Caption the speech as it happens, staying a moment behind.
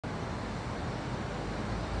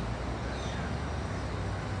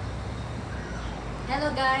Hello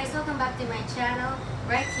guys, welcome back to my channel.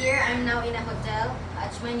 Right here, I'm now in a hotel,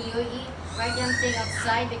 Ajman UAE. Right here, I'm staying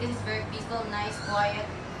outside because it's very peaceful, nice, quiet.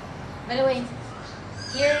 By the way,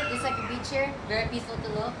 here, there's like a beach here, very peaceful to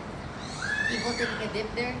look. People taking a dip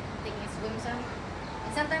there, taking a swim some.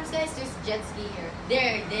 And sometimes guys, there's jet ski here.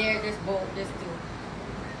 There's boat, there's two.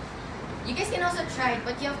 You guys can also try it,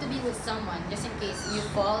 but you have to be with someone, just in case you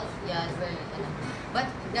fall. Yeah, it's very, but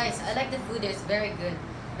guys, I like the food there, it's very good.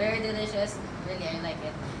 Very delicious, really I like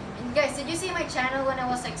it. And guys, did you see my channel when I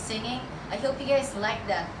was like singing? I hope you guys like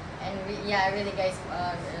that. And yeah, I really guys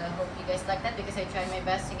hope you guys like that because I tried my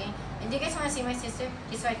best singing. And do you guys want to see my sister?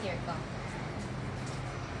 She's right here, come.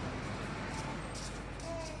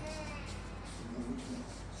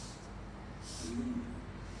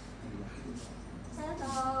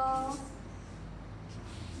 Hello.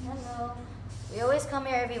 Hello. We always come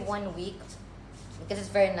here every 1 week because it's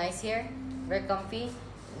very nice here, very comfy.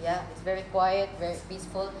 Yeah, it's very quiet, very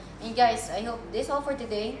peaceful. And guys, I hope this is all for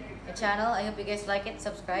today. My channel. I hope you guys like it.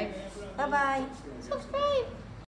 Subscribe. Bye bye. Subscribe.